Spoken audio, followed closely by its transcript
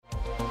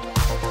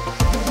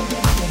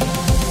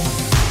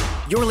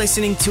You're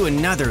listening to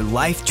another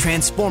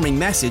life-transforming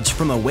message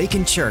from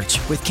Awaken Church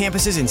with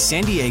campuses in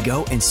San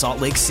Diego and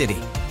Salt Lake City.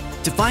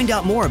 To find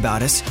out more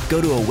about us,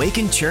 go to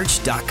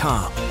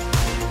awakenchurch.com.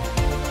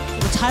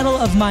 The title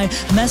of my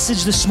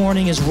message this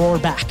morning is Roar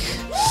Back,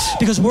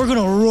 because we're going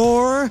to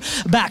roar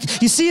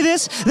back. You see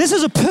this? This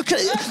is a picture.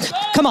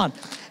 Come on.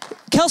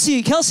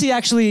 Kelsey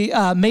actually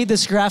made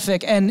this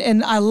graphic,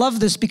 and I love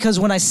this because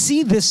when I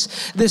see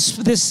this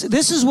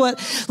is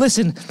what,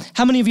 listen,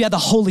 how many of you have the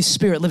Holy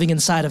Spirit living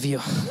inside of you?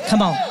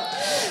 Come on.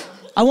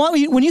 I want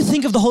you, when you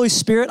think of the Holy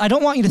Spirit, I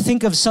don't want you to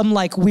think of some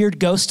like weird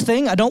ghost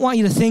thing. I don't want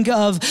you to think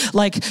of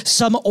like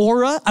some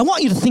aura. I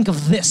want you to think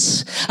of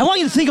this. I want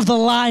you to think of the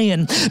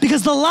lion,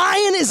 because the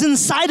lion is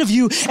inside of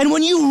you. And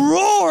when you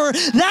roar,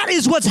 that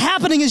is what's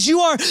happening is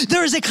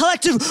there is a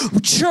collective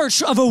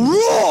church of a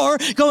roar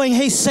going,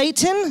 hey,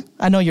 Satan,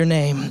 I know your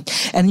name,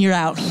 and you're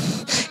out.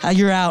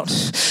 You're out.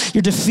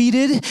 You're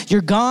defeated.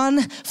 You're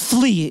gone.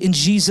 Flee in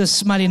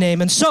Jesus' mighty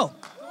name. And so,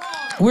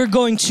 we're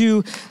going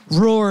to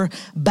roar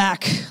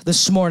back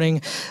this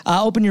morning.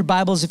 Open your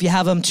Bibles, if you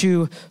have them,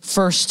 to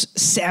 1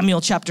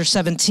 Samuel chapter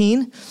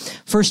 17.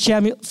 1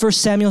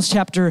 Samuel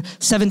chapter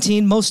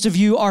 17. Most of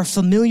you are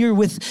familiar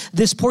with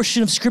this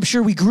portion of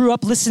Scripture. We grew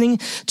up listening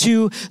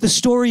to the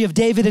story of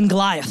David and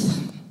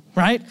Goliath.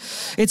 Right?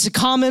 It's a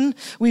common,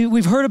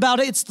 we've heard about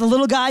it. It's the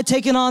little guy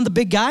taking on the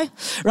big guy,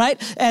 right?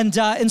 And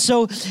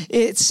so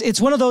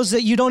it's one of those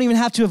that you don't even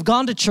have to have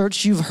gone to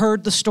church. You've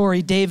heard the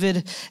story,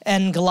 David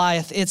and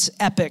Goliath. It's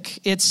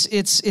epic. It's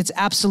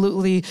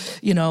absolutely,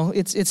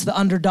 it's the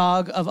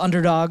underdog of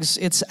underdogs.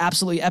 It's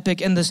absolutely epic.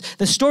 And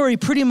the story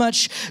pretty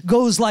much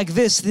goes like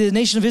this. The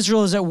nation of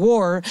Israel is at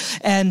war,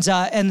 and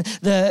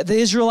the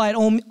Israelite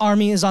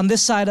army is on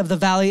this side of the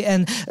valley,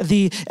 and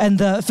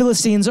the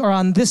Philistines are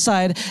on this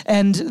side,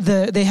 and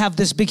they have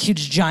this big,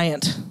 huge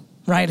giant,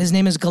 right? His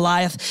name is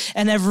Goliath.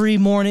 And every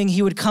morning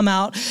he would come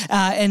out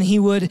and he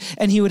would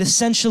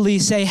essentially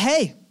say,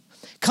 hey,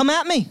 come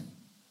at me.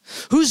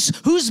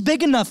 Who's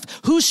big enough?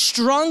 Who's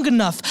strong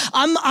enough?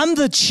 I'm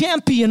the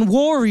champion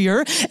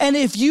warrior. And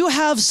if you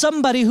have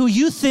somebody who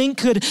you think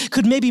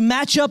could maybe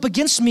match up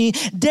against me,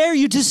 dare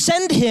you to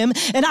send him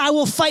and I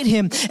will fight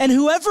him. And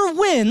whoever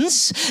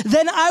wins,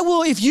 then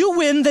if you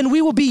win, then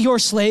we will be your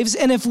slaves.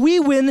 And if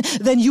we win,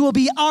 then you will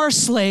be our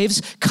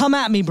slaves. Come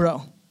at me,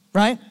 bro.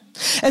 Right?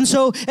 And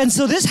so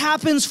this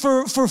happens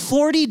for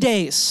 40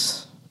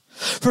 days.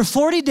 For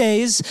 40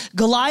 days,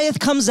 Goliath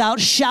comes out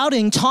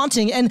shouting,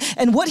 taunting,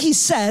 and what he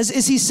says,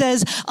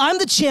 I'm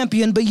the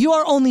champion, but you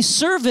are only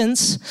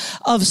servants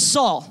of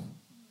Saul.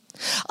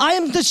 I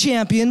am the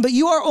champion, but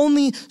you are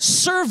only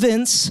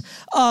servants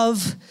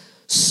of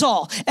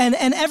Saul. And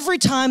every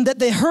time that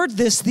they heard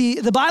this,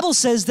 the Bible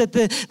says that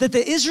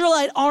the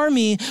Israelite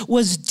army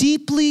was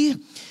deeply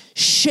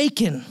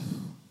shaken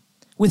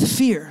with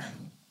fear.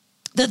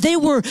 That they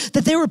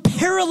were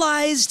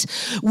paralyzed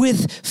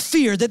with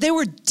fear, that they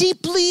were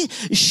deeply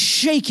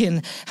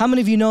shaken. How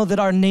many of you know that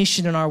our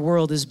nation and our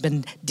world has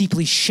been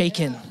deeply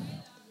shaken?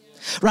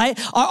 Right?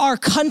 Our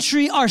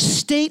country, our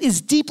state is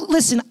deep.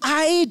 Listen,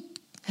 I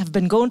have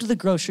been going to the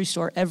grocery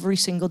store every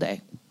single day,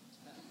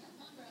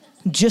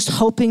 just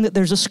hoping that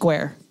there's a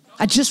square.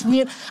 I just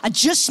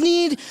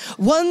need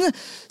one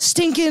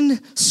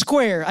stinking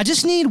square. I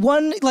just need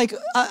one,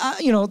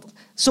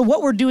 So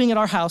what we're doing at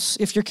our house,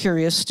 if you're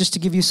curious, just to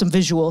give you some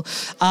visual,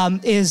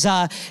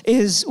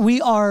 is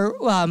we are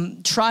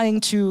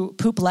trying to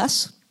poop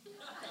less.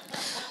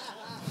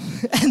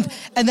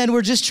 and then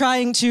we're just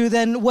trying to,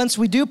 then once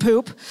we do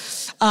poop,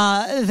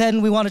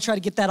 then we want to try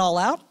to get that all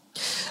out.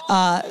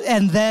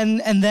 And then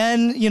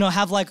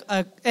have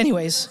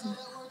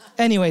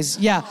anyways,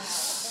 yeah.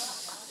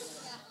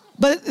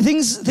 But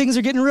things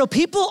are getting real.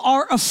 People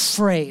are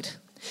afraid.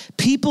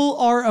 People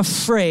are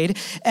afraid.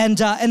 And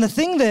the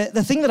thing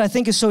that I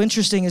think is so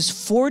interesting is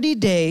 40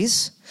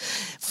 days,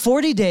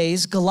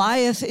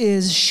 Goliath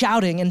is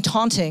shouting and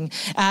taunting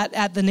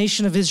at the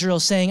nation of Israel,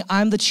 saying,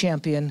 I'm the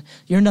champion.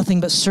 You're nothing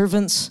but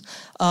servants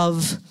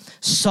of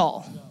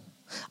Saul.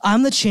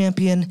 I'm the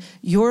champion.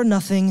 You're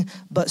nothing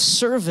but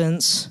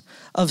servants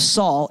of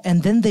Saul.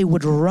 And then they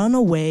would run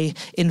away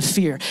in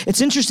fear.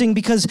 It's interesting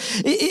because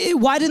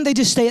why didn't they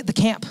just stay at the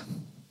camp?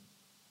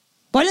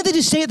 Why didn't they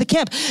just stay at the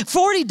camp?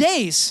 40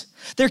 days,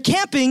 they're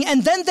camping,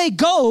 and then they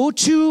go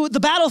to the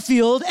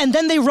battlefield, and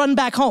then they run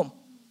back home.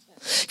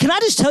 Can I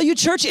just tell you,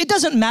 church, it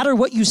doesn't matter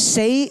what you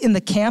say in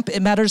the camp.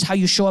 It matters how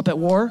you show up at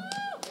war.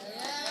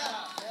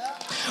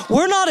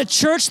 We're not a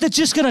church that's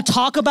just going to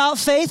talk about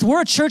faith.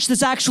 We're a church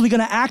that's actually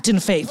going to act in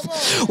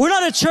faith. We're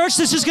not a church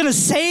that's just going to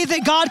say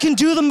that God can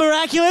do the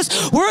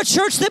miraculous. We're a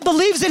church that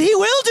believes that he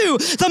will do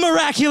the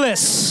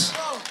miraculous.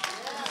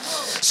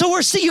 So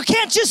you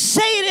can't just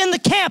say it in the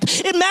camp.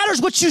 It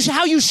matters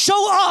how you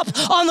show up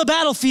on the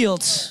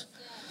battlefield.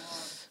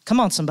 Come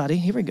on, somebody.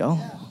 Here we go.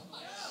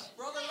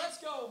 Brother, let's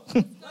go.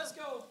 Let's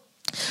go.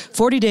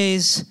 40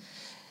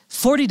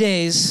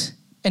 days,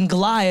 and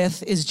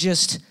Goliath is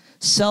just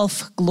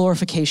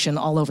Self-glorification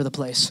all over the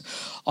place.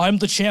 I'm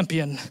the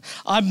champion.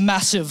 I'm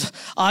massive.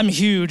 I'm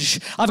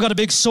huge. I've got a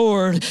big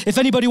sword. If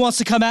anybody wants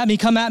to come at me,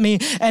 come at me.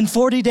 And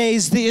 40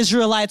 days, the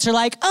Israelites are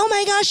like, oh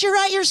my gosh, you're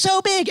right, you're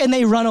so big. And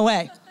they run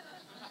away.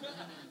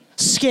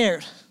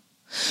 Scared.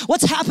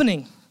 What's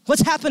happening?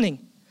 What's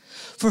happening?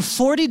 For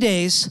 40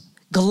 days,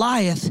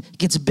 Goliath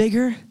gets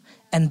bigger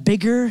and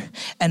bigger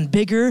and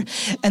bigger,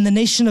 and the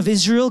nation of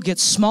Israel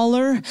gets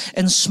smaller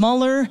and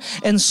smaller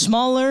and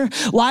smaller.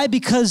 Why?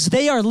 Because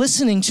they are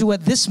listening to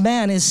what this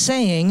man is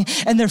saying,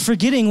 and they're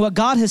forgetting what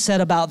God has said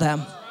about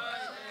them.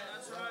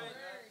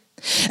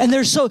 And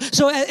they're so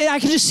I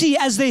can just see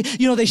as they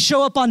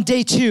show up on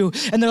day 2,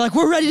 and they're like,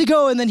 we're ready to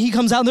go, and then he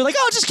comes out, and they're like,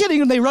 oh, just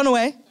kidding, and they run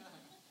away.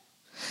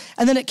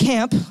 And then at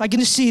camp, I can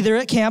just see they're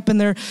at camp,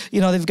 and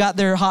they've got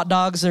their hot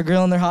dogs, they're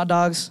grilling their hot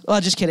dogs. Oh,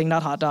 just kidding,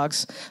 not hot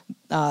dogs.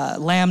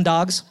 Lamb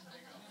dogs.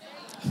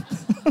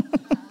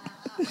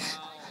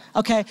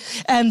 Okay,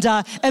 and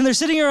they're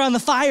sitting around the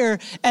fire,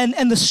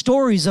 and the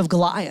stories of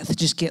Goliath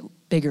just get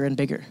bigger and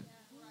bigger.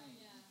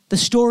 The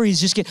stories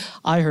just get,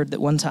 I heard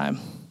that one time,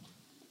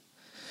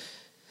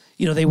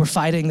 they were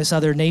fighting this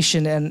other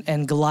nation,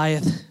 and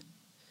Goliath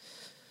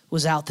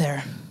was out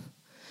there.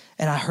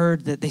 And I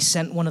heard that they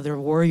sent one of their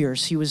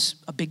warriors. He was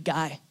a big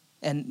guy.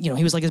 And,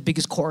 he was like as big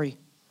as Corey.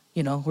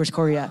 Where's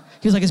Corey at?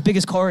 He was like as big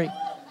as Corey.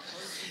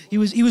 He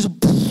was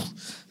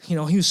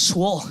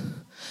swole.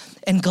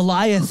 And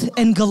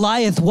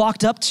Goliath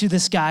walked up to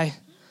this guy.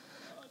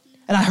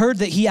 And I heard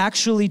that he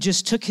actually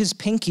just took his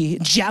pinky,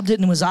 jabbed it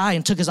into his eye,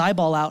 and took his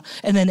eyeball out,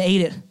 and then ate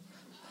it.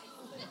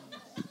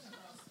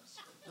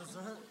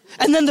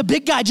 And then the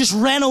big guy just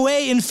ran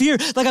away in fear.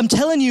 Like I'm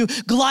telling you,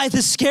 Goliath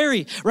is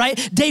scary, right?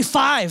 Day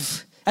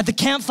 5. At the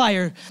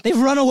campfire, they've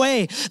run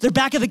away. They're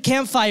back at the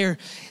campfire,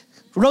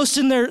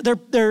 roasting their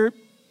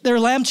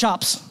lamb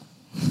chops.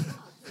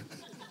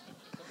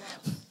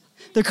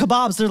 Their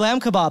kebabs, their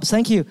lamb kebabs,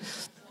 thank you.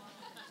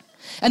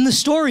 And the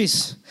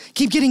stories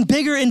keep getting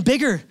bigger and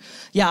bigger.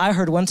 Yeah, I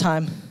heard one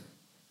time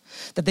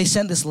that they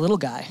sent this little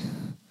guy.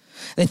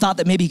 They thought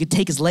that maybe he could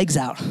take his legs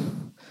out.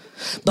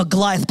 But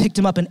Goliath picked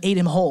him up and ate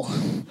him whole.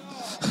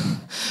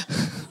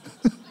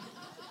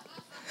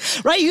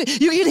 Right?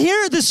 You can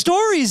hear the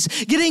stories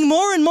getting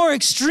more and more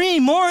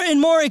extreme, more and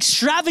more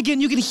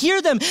extravagant. You can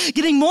hear them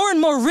getting more and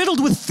more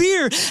riddled with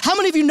fear. How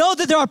many of you know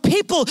that there are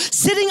people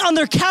sitting on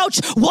their couch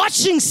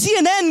watching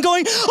CNN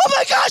going, oh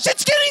my gosh,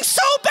 it's getting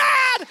so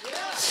bad.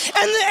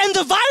 And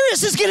the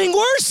virus is getting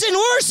worse and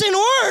worse and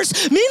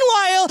worse.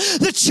 Meanwhile,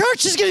 the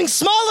church is getting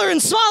smaller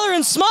and smaller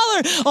and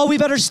smaller. Oh, we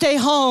better stay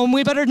home.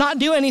 We better not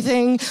do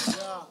anything.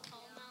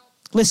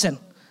 Listen,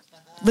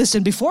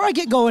 before I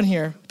get going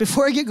here,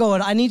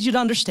 I need you to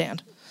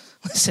understand.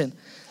 Listen,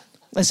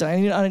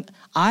 I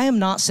am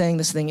not saying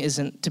this thing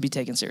isn't to be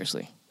taken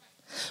seriously.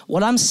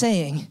 What I'm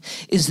saying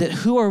is that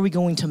who are we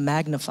going to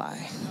magnify?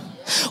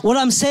 What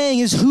I'm saying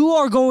is who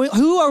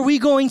are we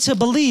going to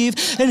believe,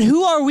 and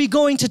who are we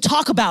going to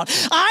talk about?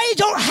 I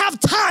don't have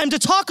time to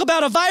talk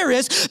about a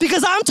virus,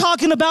 because I'm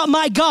talking about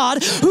my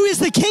God, who is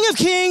the King of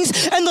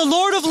Kings and the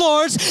Lord of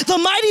Lords, the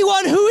mighty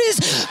one who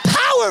is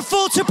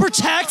powerful to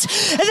protect,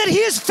 and that he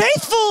is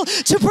faithful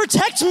to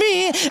protect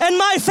me and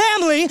my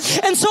family.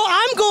 And so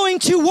I'm going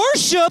to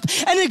worship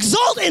and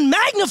exalt and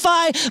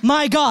magnify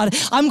my God.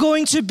 I'm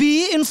going to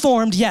be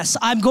informed, yes.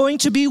 I'm going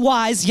to be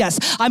wise, yes.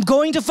 I'm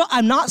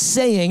not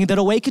saying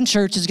that Awaken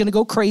Church is going to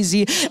go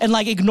crazy and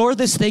ignore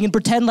this thing and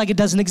pretend like it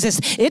doesn't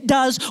exist. It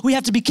does. We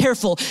have to be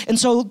careful. And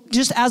so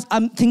just as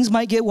things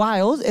might get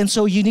wild, and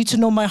so you need to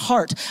know my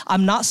heart.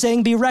 I'm not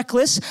saying be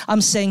reckless.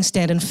 I'm saying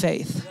stand in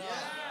faith.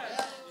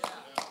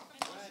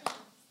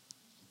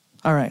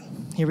 All right,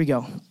 here we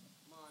go.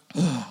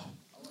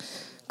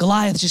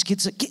 Goliath just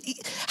gets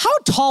how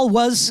tall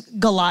was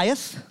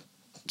Goliath?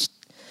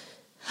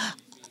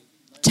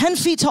 10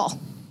 feet tall.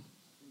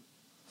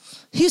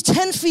 He's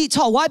 10 feet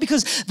tall. Why?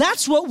 Because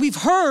that's what we've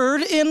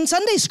heard in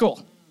Sunday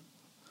school.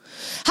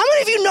 How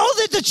many of you know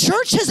that the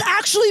church has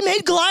actually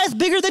made Goliath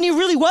bigger than he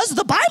really was?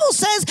 The Bible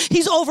says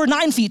he's over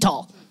 9 feet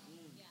tall.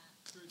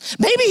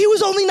 Maybe he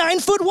was only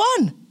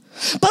 9'1".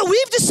 But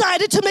we've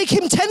decided to make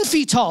him 10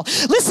 feet tall.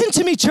 Listen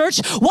to me,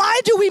 church.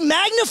 Why do we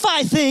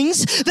magnify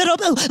things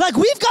that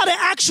we've got to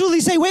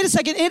actually say, wait a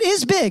second, it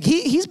is big.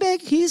 He's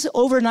big. He's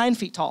over 9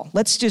 feet tall.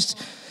 Let's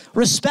just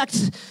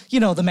respect,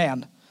 the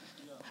man.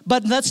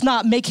 But let's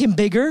not make him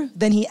bigger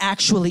than he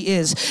actually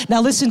is.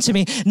 Now listen to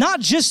me, not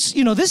just,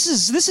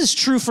 this is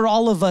true for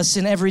all of us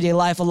in everyday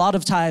life. A lot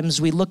of times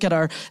we look at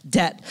our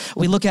debt,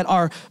 we look at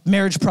our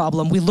marriage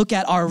problem, we look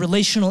at our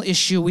relational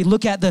issue, we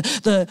look at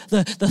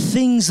the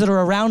things that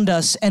are around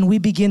us, and we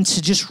begin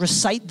to just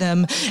recite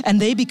them, and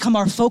they become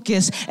our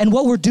focus. And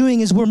what we're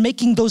doing is we're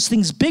making those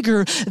things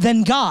bigger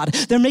than God.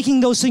 They're making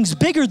those things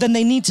bigger than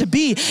they need to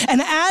be.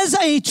 And as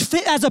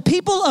a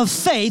people of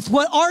faith,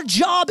 what our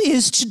job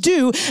is to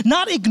do,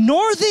 not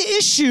ignore the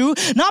issue,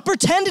 not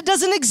pretend it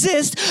doesn't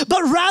exist,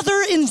 but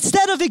rather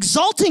instead of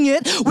exalting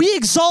it, we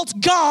exalt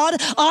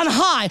God on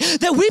high.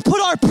 That we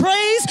put our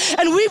praise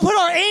and we put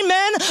our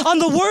amen on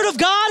the word of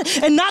God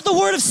and not the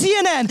word of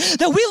CNN.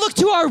 That we look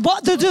to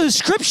the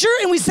scripture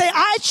and we say,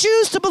 I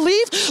choose to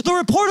believe the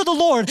report of the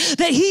Lord,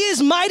 that he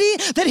is mighty,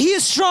 that he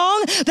is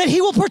strong, that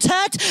he will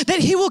protect, that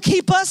he will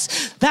keep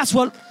us. That's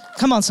what,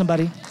 come on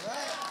somebody.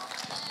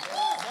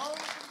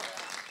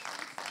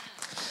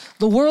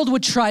 The world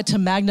would try to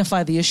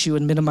magnify the issue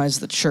and minimize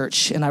the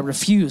church, and I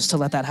refuse to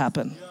let that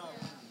happen.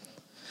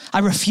 I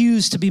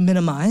refuse to be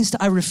minimized.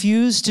 I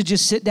refuse to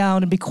just sit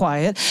down and be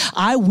quiet.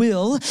 I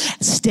will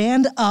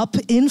stand up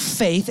in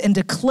faith and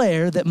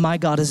declare that my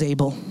God is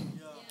able.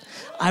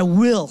 I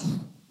will.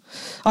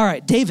 All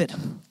right, David.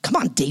 Come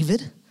on,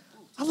 David.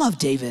 I love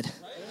David.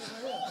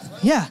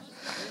 Yeah.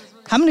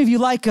 How many of you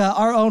like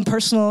our own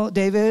personal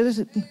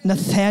David?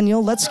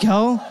 Nathaniel, let's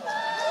go.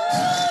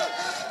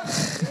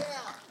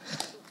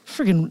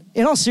 Freaking,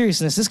 in all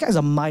seriousness, this guy's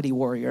a mighty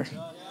warrior.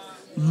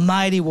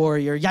 Mighty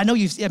warrior. Yeah, I know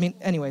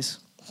anyways,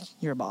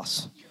 you're a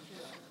boss.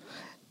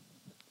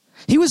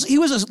 He was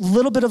a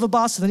little bit of a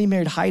boss, and then he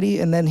married Heidi,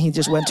 and then he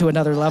just went to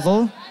another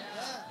level.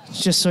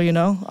 Just so you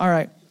know. All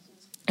right.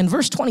 In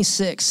verse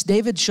 26,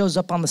 David shows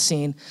up on the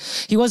scene.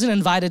 He wasn't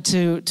invited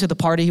to the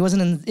party. He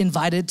wasn't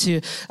invited to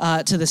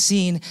the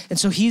scene. And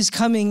so he's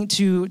coming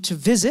to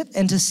visit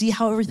and to see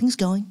how everything's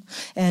going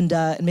and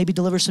maybe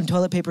deliver some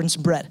toilet paper and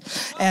some bread.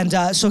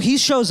 And so he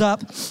shows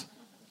up.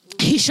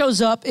 He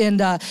shows up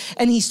and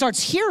he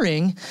starts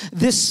hearing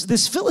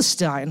this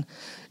Philistine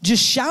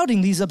just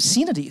shouting these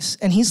obscenities.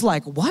 And he's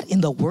like, what in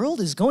the world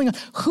is going on?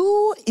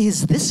 Who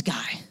is this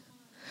guy?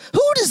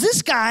 Who does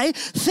this guy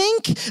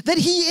think that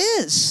he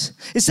is?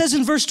 It says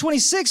in verse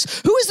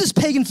 26, who is this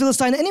pagan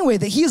Philistine anyway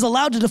that he is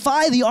allowed to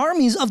defy the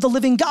armies of the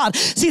living God?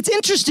 See, it's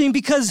interesting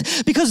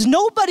because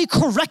nobody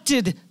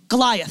corrected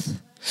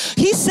Goliath.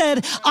 He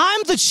said,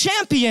 I'm the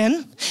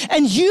champion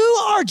and you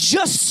are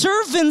just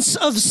servants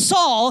of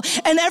Saul,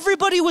 and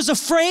everybody was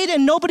afraid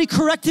and nobody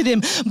corrected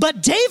him.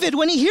 But David,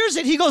 when he hears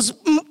it, he goes,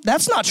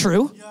 that's not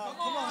true.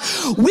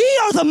 We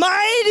are the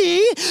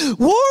mighty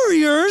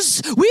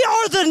warriors. We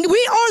are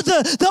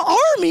the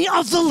army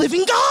of the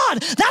living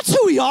God. That's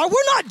who we are.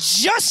 We're not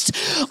just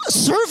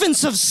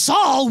servants of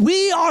Saul.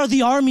 We are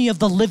the army of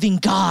the living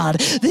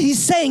God.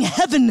 He's saying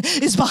heaven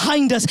is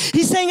behind us.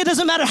 He's saying it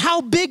doesn't matter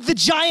how big the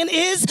giant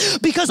is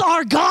because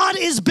our God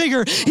is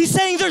bigger. He's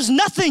saying there's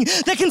nothing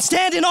that can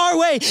stand in our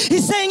way.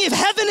 He's saying if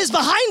heaven is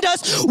behind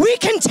us, we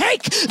can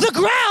take the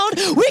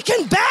ground, we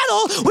can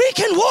battle, we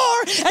can war,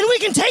 and we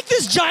can take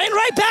this giant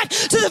right back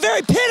to the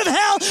very pit of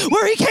hell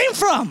where he came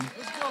from.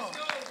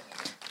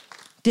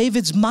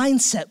 David's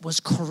mindset was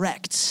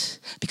correct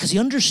because he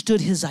understood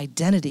his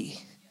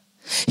identity.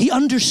 He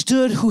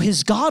understood who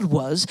his God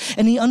was,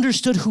 and he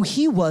understood who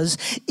he was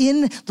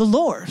in the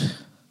Lord.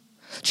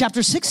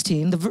 Chapter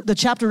 16, the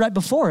chapter right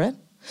before it,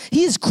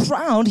 he is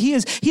crowned, he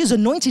is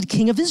anointed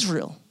king of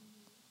Israel.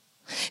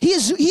 He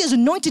is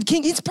anointed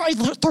king. He's probably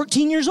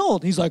 13 years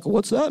old. He's like,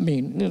 what's that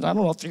mean? I don't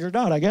know, I'll figure it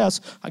out, I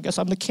guess. I guess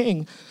I'm the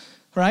king,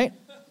 right?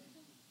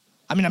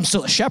 I mean, I'm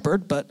still a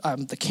shepherd, but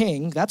I'm the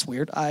king. That's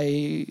weird.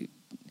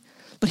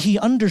 But he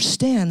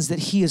understands that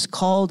he is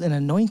called and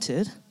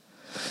anointed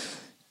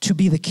to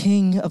be the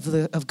king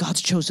of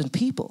God's chosen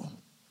people.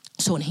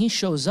 So when he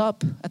shows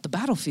up at the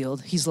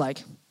battlefield, he's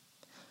like,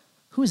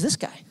 who is this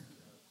guy?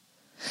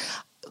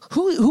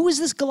 Who is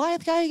this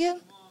Goliath guy again?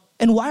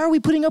 And why are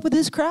we putting up with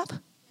this crap?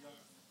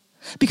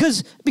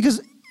 Because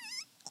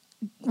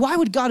why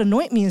would God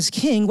anoint me as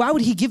king? Why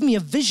would he give me a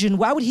vision?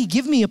 Why would he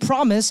give me a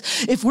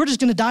promise if we're just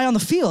going to die on the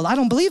field? I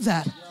don't believe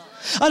that.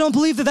 I don't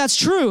believe that that's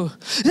true.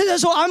 So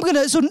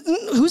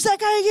who's that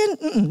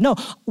guy again? No,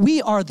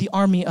 we are the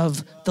army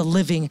of the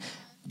living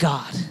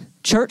God.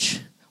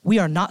 Church, we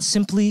are not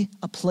simply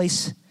a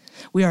place.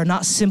 We are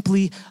not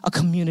simply a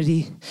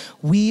community.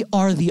 We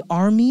are the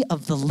army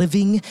of the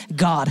living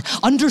God.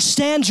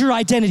 Understand your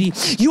identity.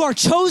 You are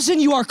chosen,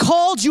 you are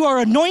called, you are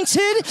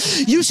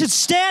anointed. You should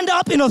stand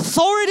up in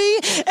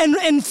authority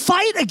and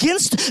fight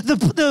against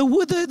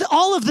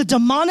all of the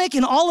demonic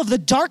and all of the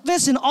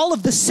darkness and all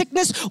of the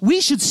sickness. We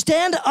should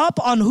stand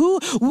up on who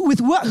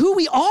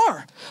we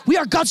are. We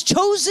are God's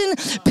chosen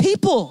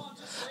people.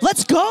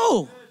 Let's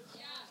go.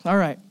 All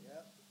right.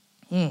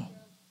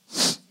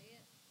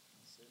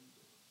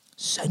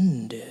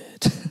 Send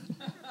it.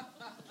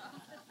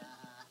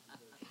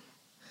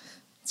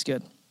 It's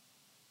good.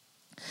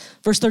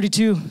 Verse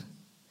 32,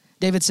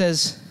 David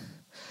says,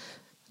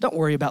 don't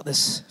worry about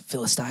this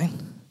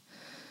Philistine.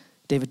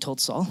 David told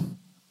Saul,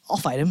 I'll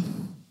fight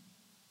him.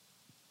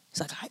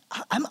 He's like,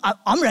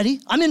 I'm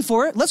ready. I'm in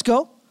for it. Let's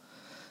go.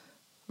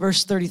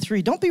 Verse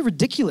 33, don't be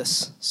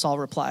ridiculous, Saul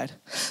replied.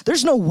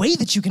 There's no way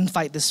that you can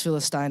fight this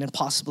Philistine and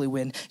possibly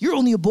win. You're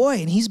only a boy,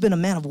 and he's been a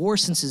man of war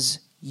since his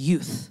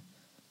youth.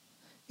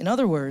 In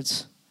other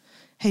words,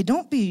 hey,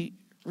 don't be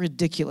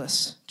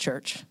ridiculous,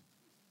 church.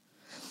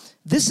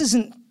 This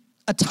isn't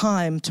a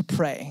time to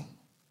pray.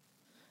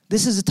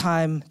 This is a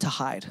time to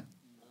hide.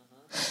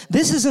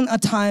 This isn't a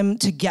time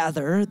to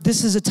gather.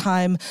 This is a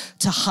time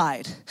to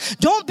hide.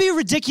 Don't be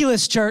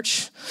ridiculous,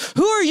 church.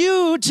 Who are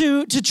you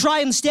to try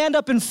and stand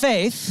up in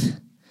faith?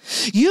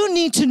 You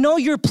need to know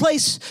your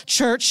place,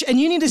 church, and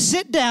you need to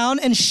sit down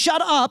and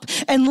shut up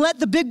and let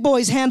the big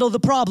boys handle the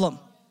problem.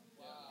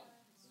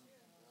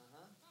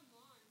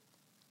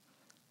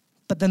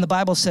 But then the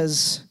Bible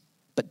says,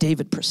 but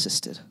David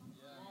persisted.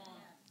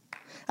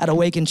 At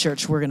Awaken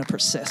Church, we're going to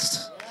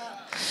persist.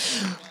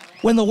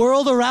 When the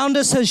world around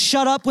us says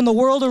shut up, when the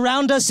world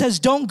around us says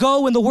don't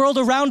go, when the world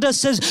around us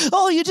says,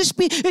 oh, you just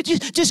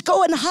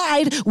go and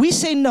hide, we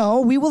say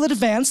no, we will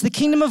advance. The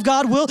kingdom of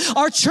God will,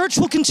 our church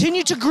will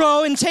continue to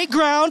grow and take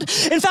ground.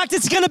 In fact,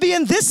 it's going to be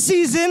in this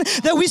season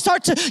that we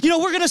start to,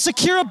 we're going to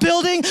secure a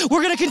building.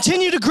 We're going to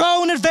continue to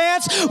grow and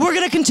advance. We're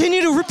going to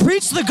continue to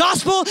preach the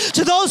gospel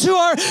to those who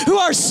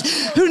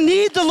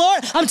need the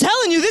Lord. I'm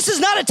telling you, this is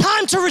not a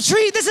time to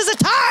retreat. This is a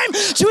time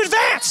to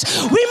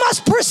advance. We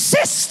must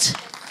persist.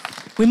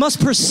 We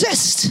must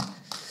persist.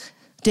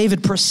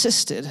 David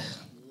persisted.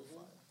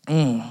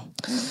 David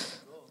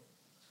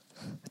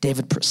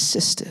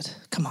persisted.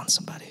 Come on,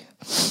 somebody.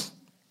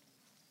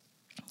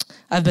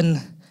 I've been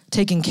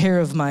taking care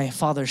of my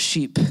father's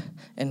sheep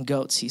and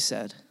goats, he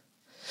said.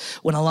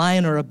 When a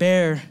lion or a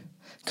bear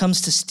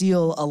comes to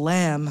steal a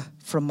lamb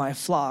from my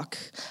flock,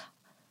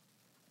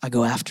 I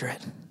go after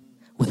it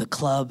with a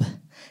club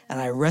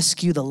and I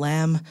rescue the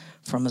lamb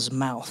from his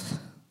mouth.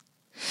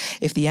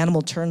 If the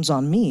animal turns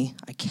on me,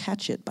 I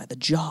catch it by the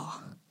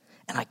jaw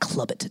and I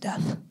club it to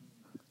death.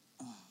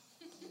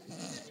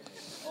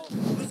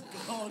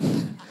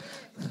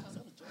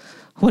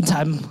 One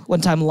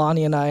time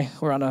Lonnie and I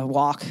were on a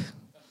walk.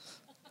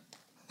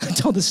 I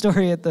told the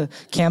story at the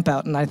camp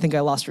out and I think I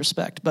lost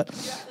respect, but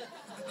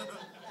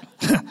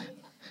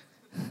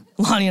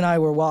Lonnie and I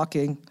were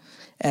walking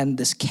and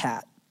this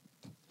cat,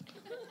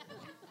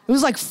 it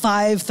was like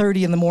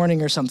 5:30 in the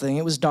morning or something.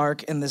 It was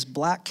dark and this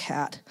black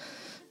cat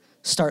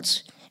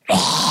starts, and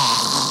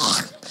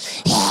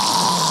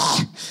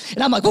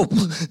I'm like, oh,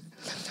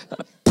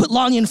 put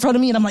Lonnie in front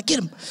of me, and I'm like, get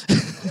him.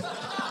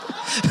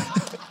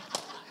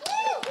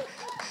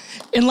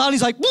 And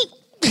Lonnie's like,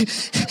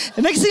 the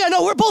next thing I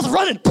know, we're both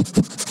running.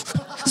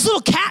 This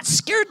little cat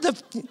scared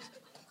the...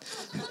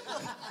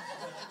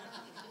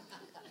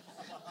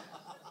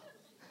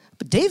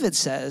 But David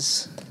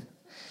says,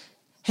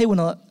 hey, when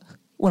a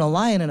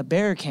lion and a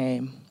bear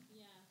came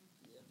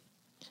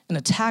and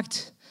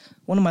attacked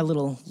one of my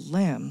little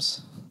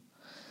lambs,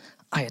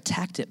 I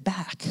attacked it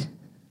back.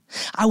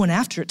 I went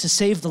after it to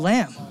save the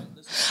lamb.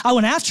 I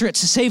went after it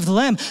to save the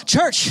lamb.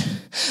 Church,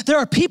 there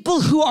are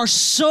people who are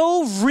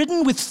so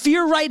ridden with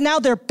fear right now,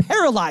 they're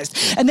paralyzed,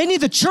 and they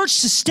need the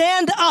church to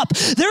stand up.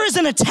 There is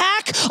an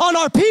attack on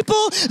our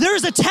people. There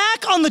is an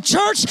attack on the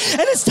church,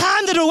 and it's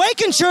time that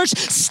Awaken Church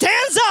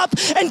stands up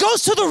and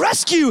goes to the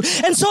rescue.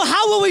 And so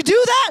how will we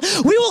do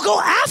that? We will go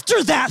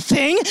after that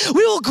thing.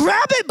 We will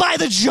grab it by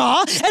the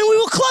jaw, and we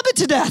will club it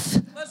to death.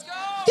 Let's go.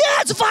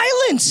 Yeah, it's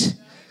violent.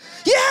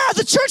 Yeah,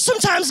 the church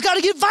sometimes got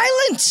to get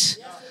violent.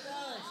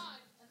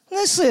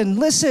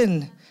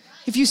 Listen.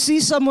 If you see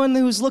someone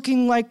who's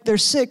looking like they're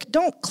sick,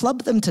 don't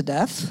club them to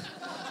death.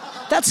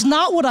 That's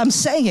not what I'm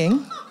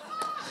saying.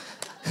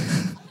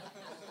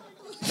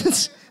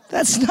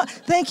 That's not,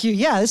 thank you.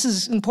 Yeah, this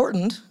is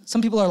important.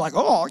 Some people are like,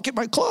 oh, I'll get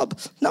my club.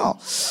 No.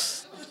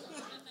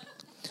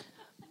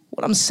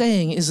 What I'm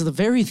saying is the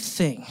very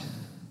thing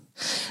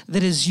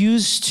that is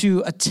used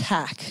to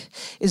attack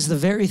is the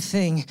very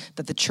thing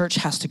that the church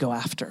has to go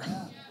after.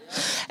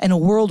 In a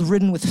world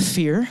ridden with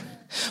fear,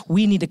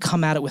 we need to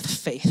come at it with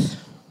faith.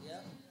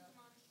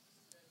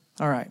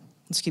 All right,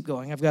 let's keep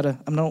going. I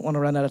don't want to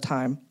run out of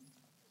time.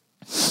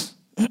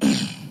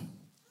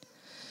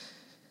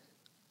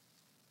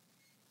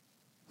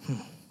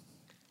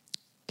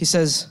 He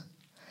says,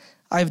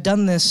 I've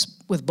done this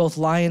with both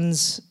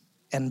lions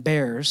and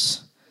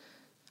bears.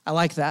 I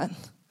like that.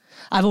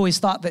 I've always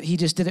thought that he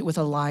just did it with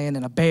a lion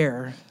and a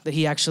bear, that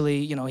he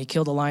actually, he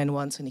killed a lion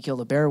once and he killed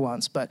a bear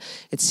once, but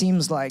it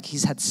seems like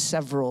he's had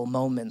several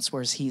moments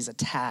where he's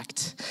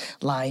attacked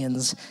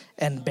lions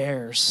and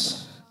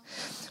bears.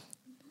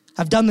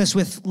 I've done this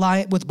with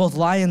both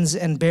lions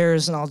and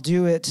bears, and I'll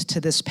do it to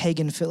this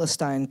pagan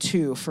Philistine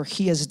too, for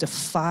he has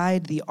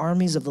defied the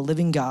armies of the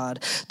living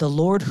God. The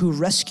Lord who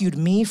rescued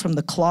me from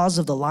the claws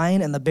of the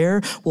lion and the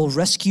bear will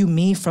rescue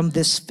me from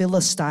this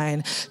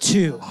Philistine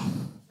too.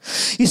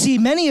 You see,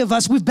 many of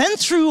us, we've been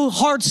through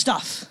hard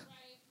stuff.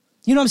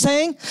 You know what I'm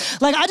saying?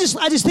 Like, I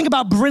just think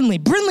about Brindley.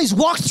 Brindley's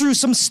walked through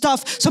some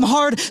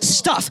hard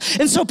stuff.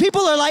 And so people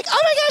are like,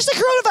 oh my gosh, the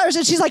coronavirus.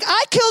 And she's like,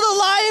 I killed a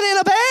lion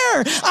and a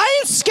bear. I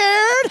ain't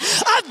scared.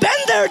 I've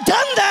been there,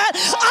 done that.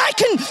 I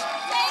can...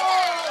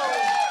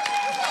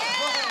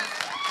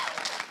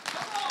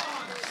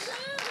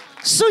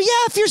 So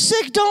yeah, if you're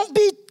sick, don't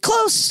be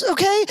close,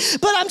 okay?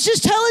 But I'm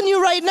just telling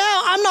you right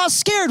now, I'm not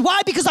scared.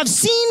 Why? Because I've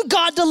seen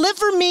God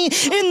deliver me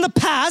in the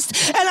past,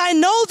 and I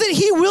know that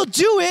he will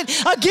do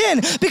it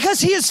again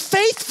because he is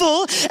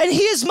faithful and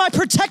he is my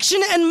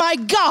protection and my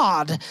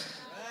God.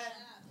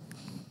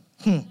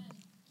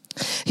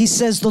 He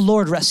says, the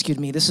Lord rescued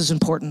me. This is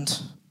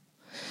important.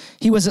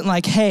 He wasn't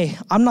like, hey,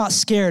 I'm not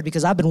scared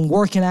because I've been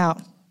working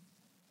out.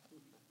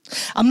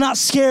 I'm not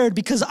scared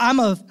because I'm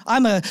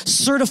a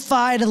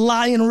certified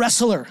lion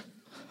wrestler.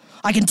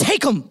 I can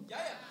take him.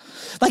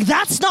 Like,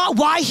 that's not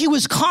why he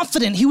was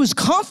confident. He was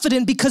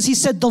confident because he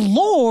said, the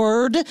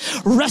Lord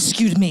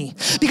rescued me.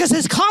 Because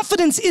his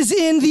confidence is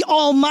in the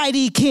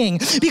Almighty King.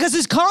 Because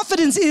his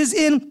confidence is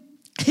in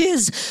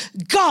his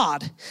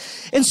God.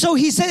 And so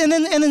he said, and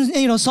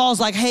then Saul's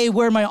like, hey,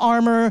 wear my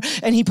armor.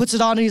 And he puts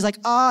it on and he's like,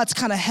 it's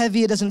kind of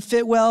heavy. It doesn't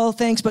fit well.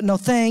 Thanks, but no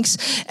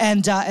thanks.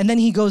 And then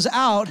he goes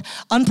out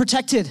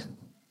unprotected.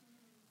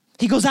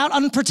 He goes out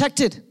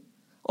unprotected,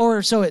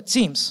 or so it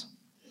seems.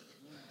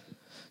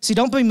 See,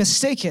 don't be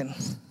mistaken.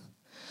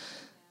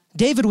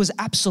 David was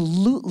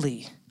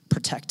absolutely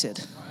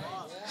protected.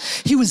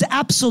 He was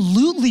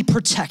absolutely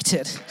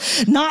protected.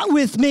 Not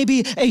with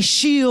maybe a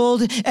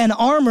shield and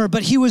armor,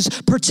 but he was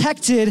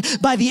protected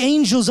by the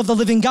angels of the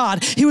living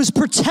God. He was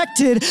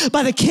protected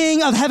by the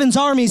King of heaven's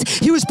armies.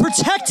 He was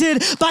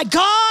protected by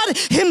God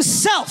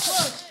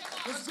himself.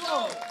 Let's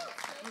go.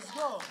 Let's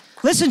go.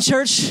 Listen,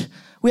 church,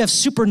 we have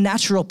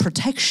supernatural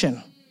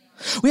protection.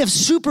 We have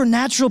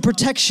supernatural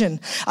protection.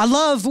 I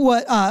love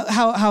what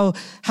how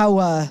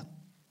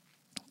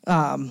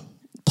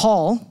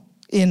Paul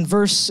in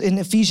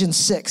Ephesians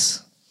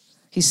 6,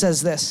 he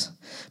says this: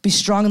 be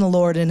strong in the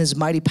Lord and his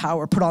mighty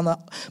power. Put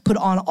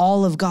on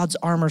all of God's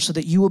armor so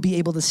that you will be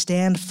able to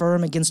stand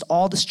firm against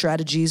all the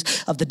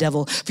strategies of the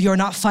devil. For you are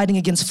not fighting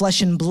against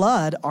flesh and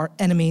blood, our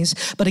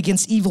enemies, but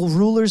against evil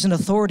rulers and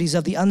authorities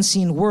of the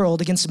unseen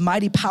world, against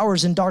mighty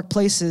powers in dark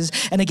places,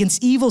 and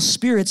against evil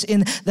spirits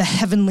in the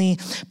heavenly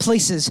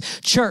places.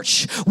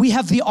 Church, we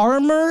have the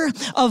armor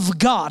of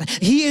God.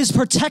 He is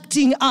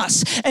protecting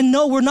us. And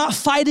no, we're not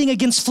fighting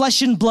against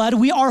flesh and blood.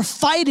 We are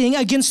fighting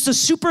against the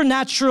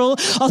supernatural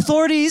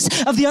authorities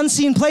of the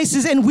unseen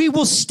places, and we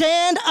will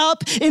stand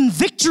up in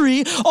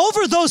victory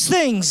over those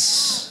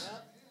things.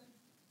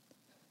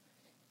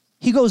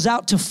 He goes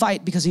out to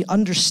fight because he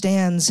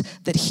understands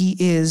that he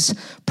is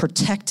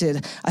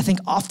protected. I think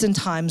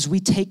oftentimes we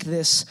take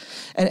this,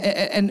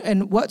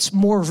 and what's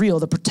more real,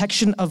 the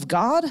protection of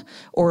God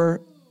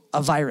or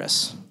a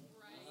virus?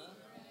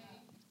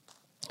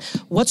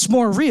 What's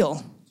more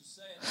real?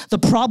 The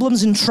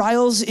problems and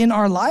trials in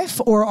our life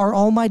or our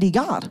Almighty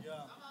God?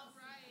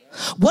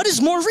 What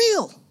is more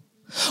real?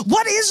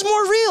 What is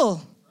more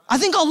real? I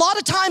think a lot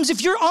of times,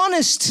 if you're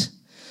honest,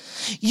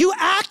 you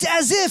act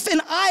as if,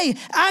 and I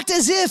act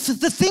as if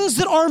the things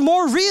that are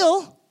more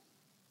real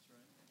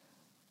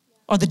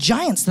are the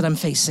giants that I'm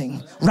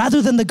facing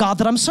rather than the God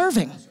that I'm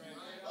serving.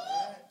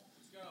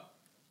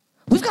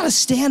 We've got to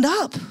stand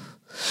up.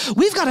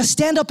 We've got to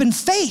stand up in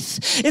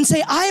faith and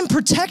say, I am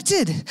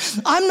protected.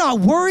 I'm not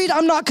worried.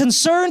 I'm not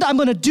concerned. I'm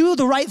going to do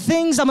the right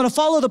things. I'm going to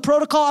follow the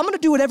protocol. I'm going to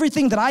do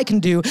everything that I can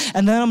do.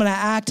 And then I'm going to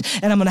act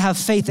and I'm going to have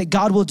faith that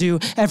God will do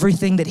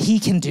everything that he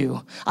can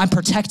do. I'm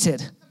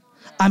protected.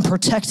 I'm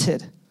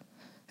protected.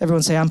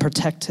 Everyone say, I'm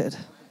protected.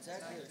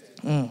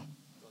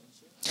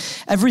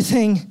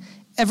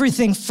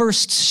 Everything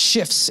first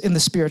shifts in the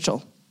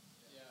spiritual.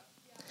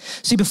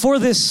 See, before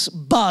this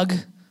bug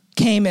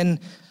came and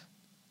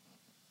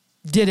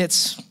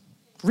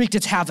wreaked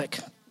its havoc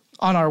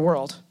on our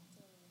world,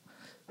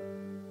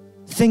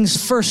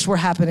 things first were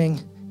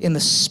happening in the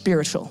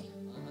spiritual.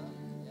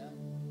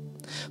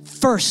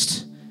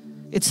 First,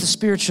 it's the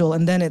spiritual,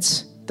 and then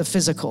it's the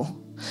physical.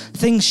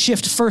 Things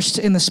shift first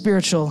in the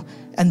spiritual,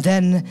 and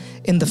then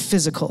in the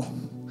physical.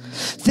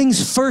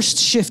 Things first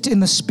shift in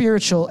the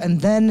spiritual and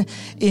then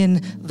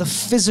in the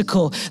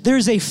physical.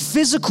 There's a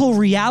physical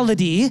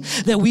reality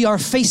that we are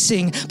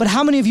facing, but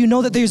how many of you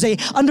know that there's a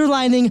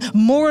underlining,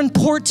 more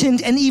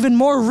important and even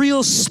more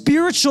real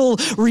spiritual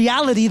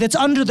reality that's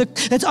under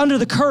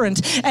the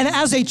current? And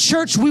as a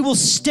church, we will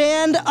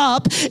stand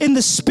up in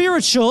the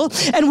spiritual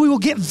and we will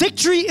get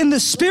victory in the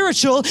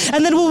spiritual,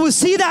 and then we will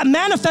see that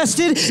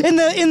manifested in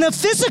the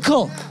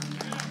physical.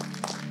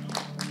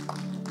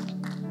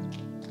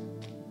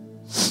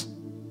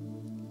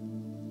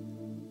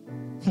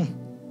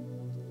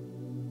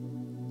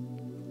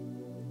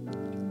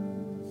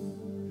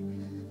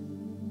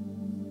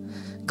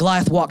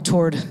 Goliath walked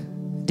toward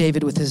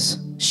David with his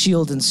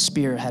shield and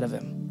spear ahead of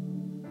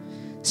him,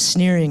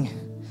 sneering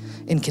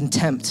in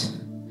contempt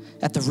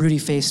at the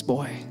ruddy-faced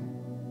boy.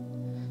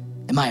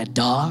 Am I a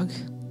dog?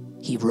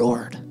 He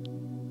roared.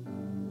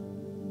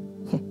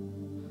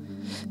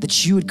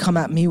 That you would come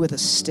at me with a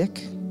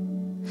stick?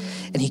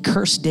 And he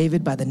cursed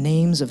David by the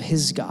names of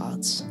his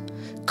gods.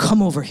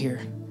 Come over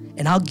here,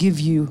 and I'll give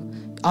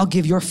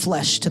your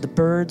flesh to the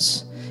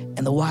birds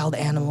and the wild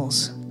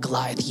animals,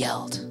 Goliath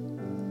yelled.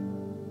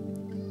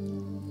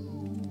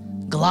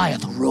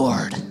 Goliath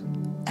roared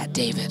at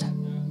David.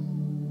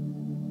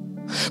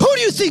 Who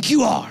do you think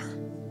you are?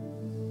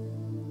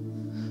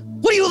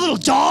 What are you, a little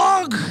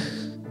dog?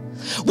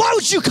 Why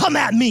would you come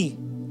at me?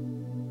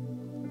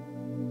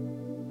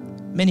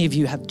 Many of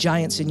you have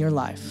giants in your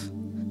life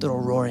that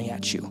are roaring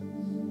at you,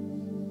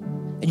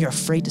 and you're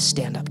afraid to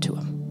stand up to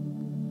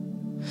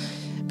them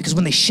Because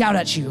when they shout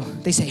at you,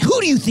 they say, who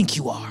do you think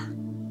you are?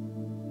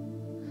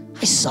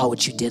 I saw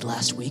what you did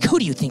last week. Who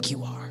do you think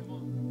you are?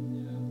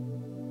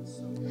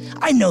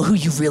 I know who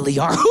you really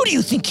are. Who do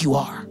you think you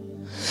are?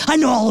 I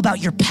know all about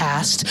your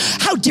past.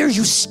 How dare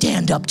you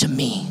stand up to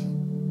me?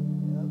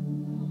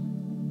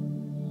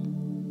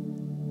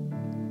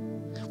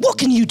 What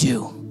can you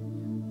do?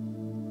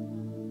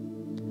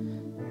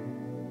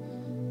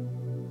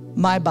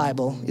 My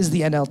Bible is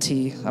the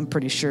NLT. I'm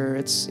pretty sure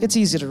it's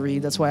easy to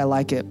read. That's why I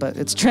like it, but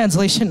its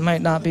translation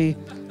might not be.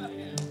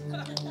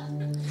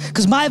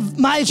 Because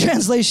my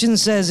translation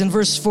says in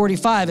verse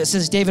 45, it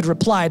says David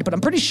replied, but I'm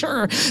pretty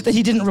sure that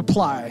he didn't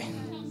reply.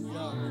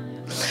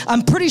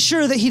 I'm pretty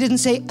sure that he didn't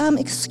say,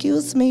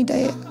 excuse me,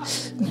 Dave.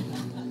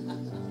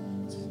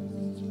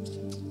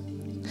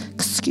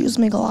 Excuse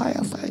me,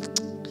 Goliath.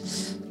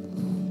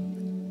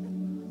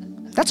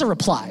 That's a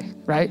reply,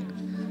 right?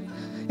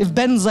 If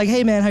Ben's like,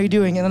 hey man, how you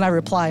doing? And then I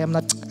reply, I'm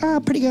like,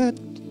 pretty good.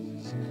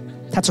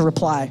 That's a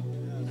reply.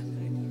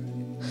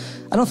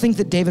 I don't think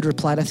that David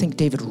replied, I think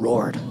David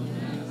roared.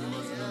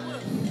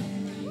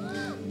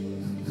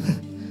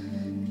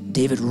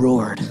 David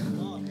roared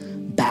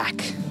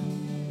back.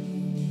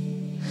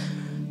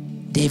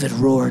 David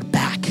roared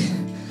back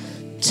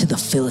to the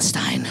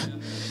Philistine.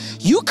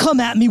 You come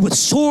at me with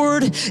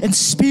sword and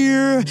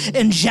spear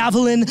and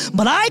javelin,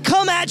 but I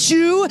come at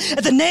you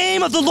at the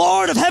name of the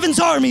Lord of heaven's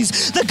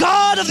armies, the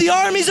God of the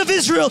armies of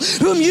Israel,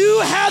 whom you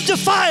have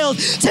defiled.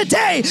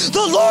 Today,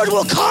 the Lord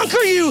will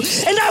conquer you,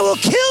 and I will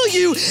kill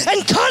you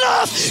and cut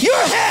off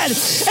your head,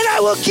 and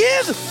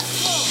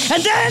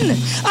then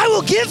I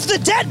will give the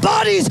dead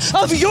bodies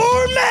of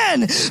your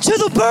men to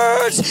the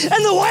birds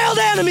and the wild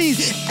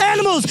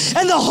animals,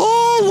 and the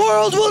whole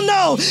world will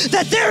know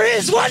that there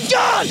is one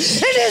God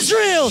in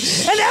Israel,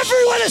 and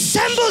everyone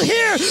assembled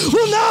here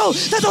will know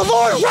that the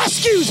Lord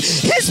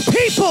rescues his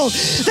people,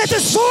 that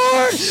the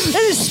sword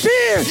and the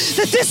spear,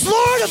 that this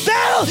Lord of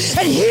battle,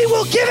 and he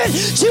will give it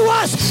to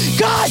us.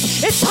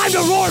 Guys, it's time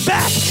to roar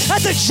back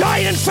at the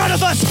giant in front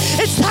of us.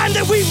 It's time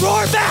that we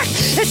roar back.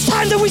 It's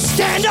time that we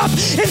stand up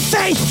in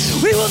faith.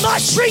 We will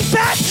not shrink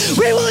back.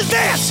 We will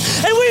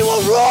advance, and we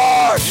will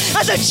roar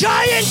at the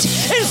giant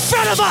in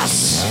front of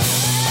us.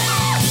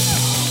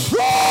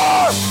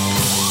 Roar!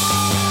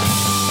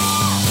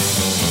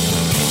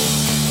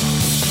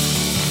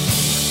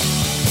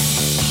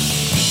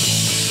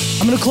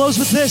 I'm going to close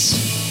with this.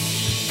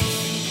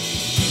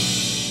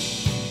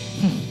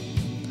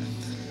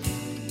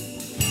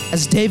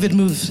 As David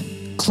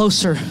moved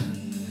closer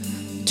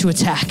to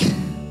attack,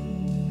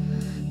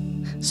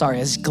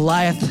 as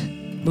Goliath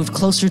moved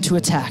closer to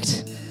attack,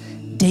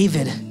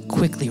 David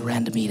quickly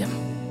ran to meet him.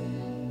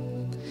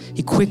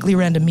 He quickly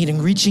ran to meet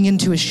him, reaching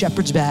into his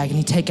shepherd's bag, and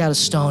he take out a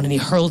stone and he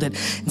hurled it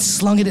and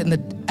slung it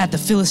at the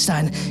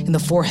Philistine in the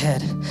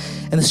forehead.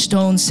 And the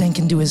stone sank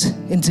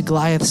into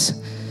Goliath's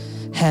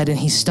head, and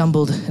he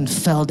stumbled and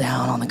fell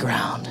down on the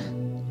ground.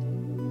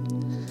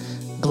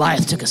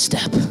 Goliath took a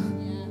step,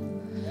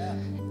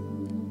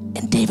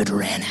 and David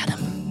ran at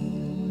him.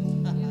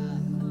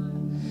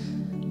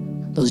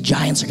 Those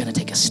giants are gonna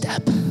take a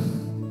step.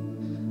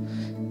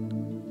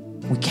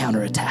 We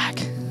counterattack.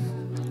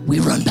 We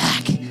run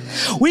back.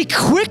 We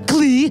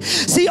quickly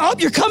see,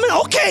 you're coming.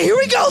 Okay, here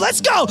we go.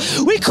 Let's go.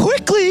 We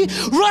quickly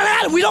run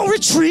at him. We don't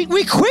retreat.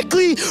 We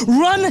quickly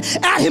run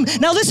at him.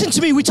 Now listen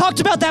to me. We talked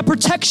about that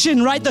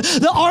protection, right?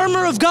 The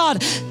armor of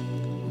God.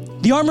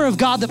 The armor of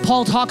God that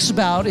Paul talks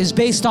about is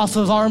based off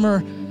of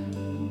armor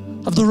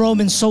of the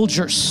Roman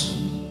soldiers.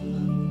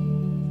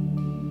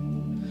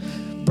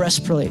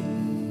 Breastplate,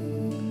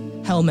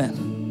 helmet,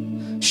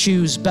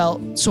 shoes,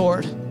 belt,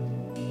 sword.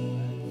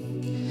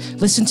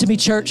 Listen to me,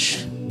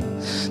 church.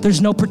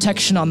 There's no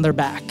protection on their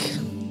back.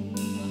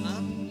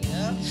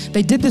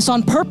 They did this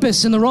on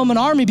purpose in the Roman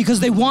army because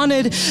they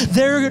wanted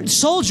their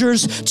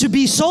soldiers to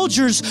be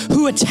soldiers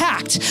who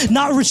attacked,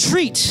 not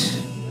retreat.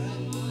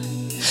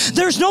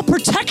 There's no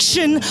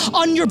protection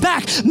on your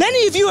back.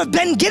 Many of you have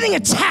been getting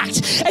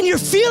attacked and you're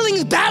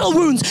feeling battle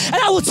wounds. And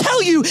I will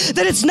tell you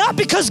that it's not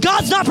because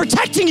God's not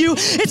protecting you.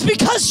 It's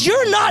because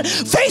you're not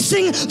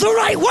facing the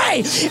right way.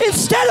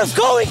 Instead of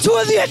going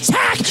to the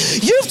attack,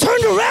 you've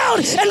turned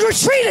around and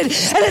retreated.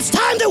 And it's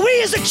time that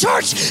we as a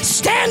church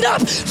stand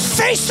up,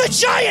 face the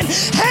giant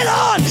head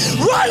on,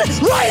 run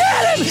right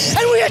at him,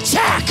 and we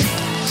attack.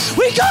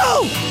 We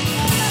go.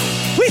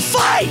 We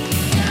fight.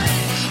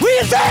 We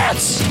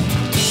advance.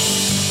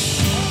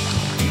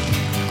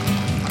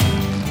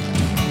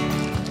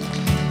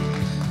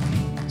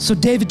 So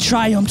David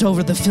triumphed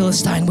over the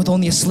Philistine with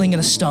only a sling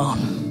and a stone,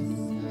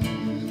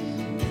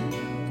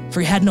 for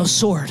he had no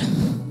sword.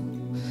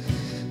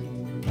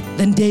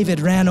 Then David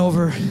ran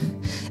over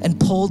and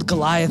pulled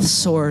Goliath's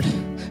sword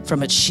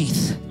from its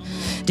sheath.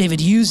 David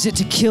used it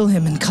to kill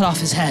him and cut off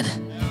his head.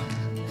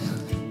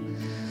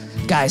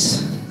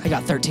 Guys, I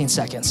got 13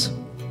 seconds.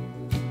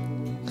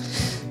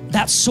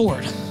 That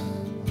sword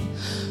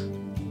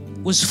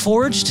was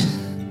forged,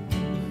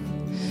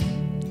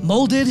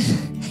 molded,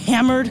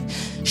 hammered,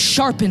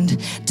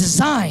 sharpened,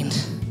 designed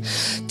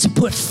to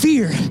put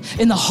fear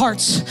in the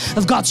hearts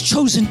of God's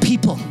chosen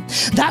people.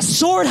 That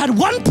sword had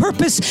one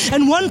purpose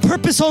and one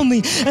purpose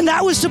only, and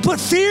that was to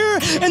put fear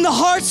in the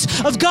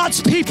hearts of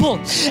God's people.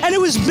 And it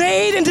was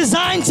made and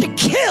designed to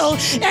kill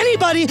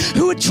anybody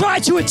who would try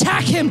to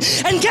attack him.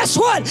 And guess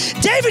what?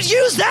 David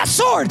used that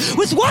sword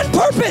with one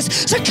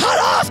purpose, to cut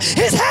off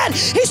his head.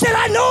 He said,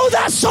 I know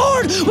that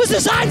sword was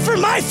designed for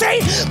my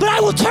fate, but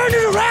I will turn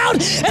it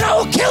around and I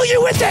will kill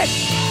you with it.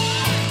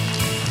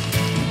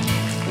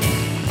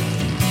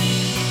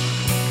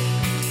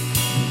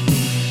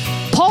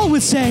 Paul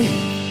would say,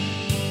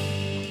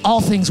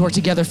 all things work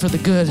together for the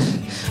good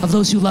of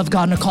those who love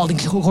God and are called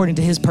according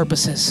to his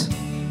purposes.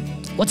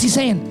 What's he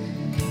saying?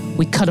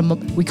 We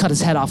cut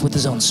his head off with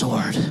his own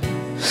sword.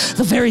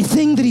 The very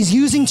thing that he's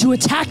using to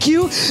attack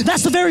you,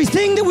 that's the very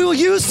thing that we will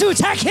use to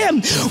attack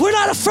him. We're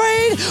not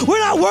afraid.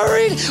 We're not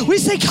worried. We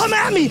say, come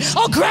at me.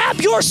 I'll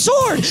grab your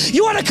sword.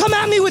 You want to come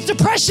at me with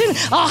depression?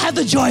 I'll have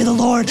the joy of the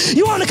Lord.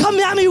 You want to come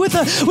at me with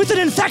an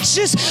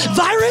infectious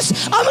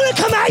virus? I'm going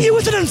to come at you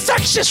with an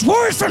infectious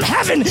word from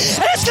heaven. And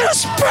it's going to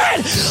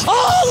spread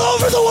all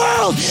over the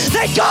world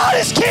that God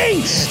is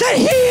King, that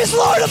he is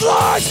Lord of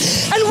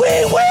Lords. And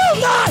we will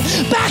not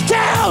back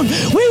down.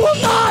 We will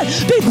not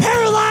be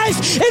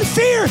paralyzed in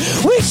fear.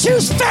 We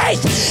choose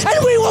faith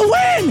and we will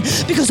win,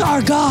 because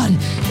our God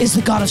is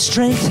the God of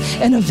strength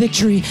and of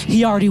victory.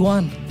 He already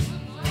won.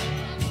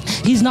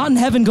 He's not in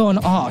heaven going,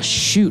 oh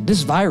shoot,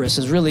 this virus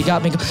has really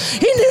got me.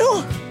 He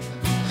knew.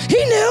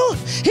 He knew.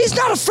 He's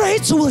not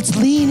afraid. So let's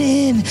lean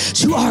in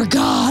to our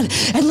God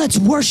and let's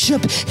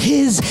worship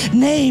his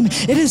name.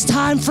 It is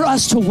time for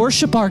us to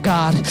worship our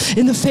God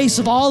in the face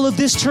of all of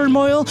this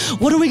turmoil.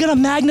 What are we going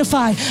to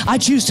magnify? I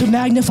choose to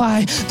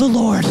magnify the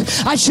Lord.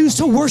 I choose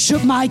to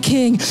worship my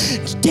King.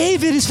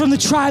 David is from the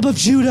tribe of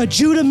Judah.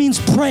 Judah means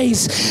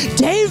praise.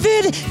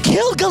 David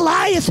killed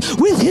Goliath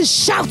with his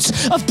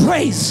shouts of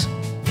praise.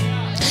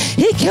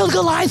 He killed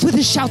Goliath with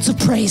his shouts of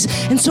praise.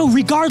 And so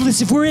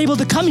regardless if we're able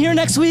to come here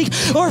next week,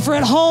 or if we're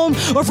at home,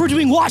 or if we're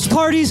doing watch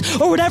parties,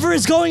 or whatever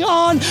is going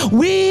on,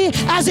 we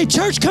as a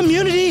church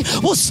community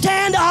will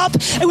stand up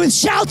and with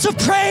shouts of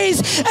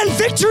praise and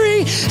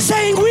victory,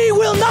 saying we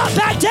will not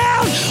back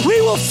down. We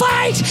will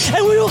fight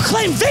and we will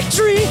claim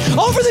victory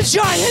over the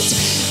giant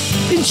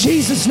in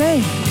Jesus'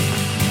 name.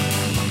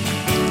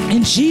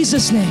 In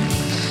Jesus' name.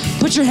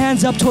 Put your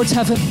hands up towards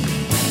heaven.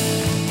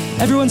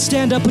 Everyone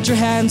stand up, put your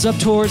hands up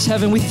towards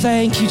heaven. We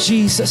thank you,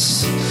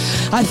 Jesus.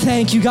 I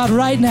thank you, God,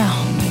 right now.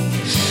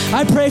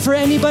 I pray for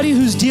anybody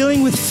who's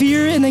dealing with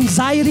fear and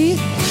anxiety.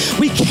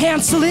 We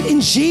cancel it in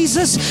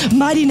Jesus'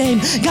 mighty name.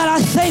 God, I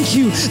thank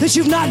you that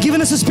you've not given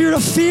us a spirit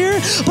of fear,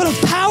 but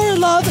of power,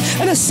 love,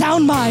 and a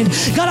sound mind.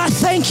 God, I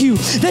thank you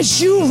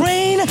that you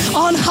reign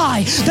on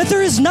high, that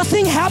there is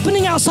nothing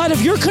happening outside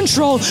of your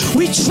control.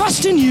 We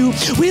trust in you,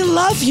 we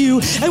love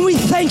you, and we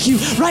thank you.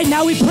 Right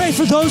now, we pray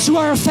for those who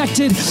are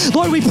affected.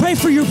 Lord, we pray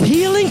for your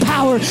healing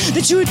power,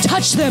 that you would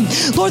touch them.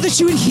 Lord, that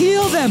you would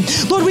heal them.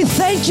 Lord, we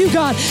thank you,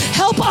 God.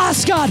 Help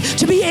us, God,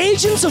 to be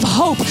agents of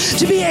hope,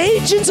 to be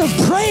agents of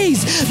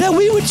praise, that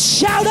we would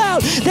shout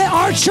out, that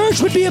our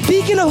church would be a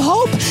beacon of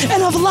hope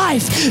and of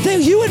life,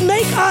 that you would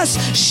make us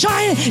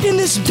shine in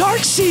this dark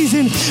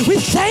season. We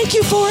thank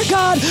you for it,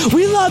 God.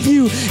 We love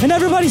you. And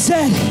everybody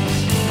said,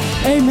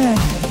 amen.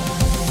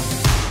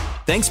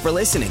 Thanks for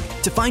listening.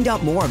 To find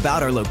out more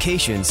about our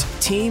locations,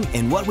 team,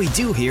 and what we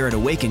do here at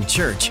Awaken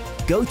Church,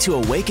 go to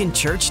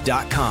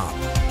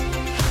awakenchurch.com.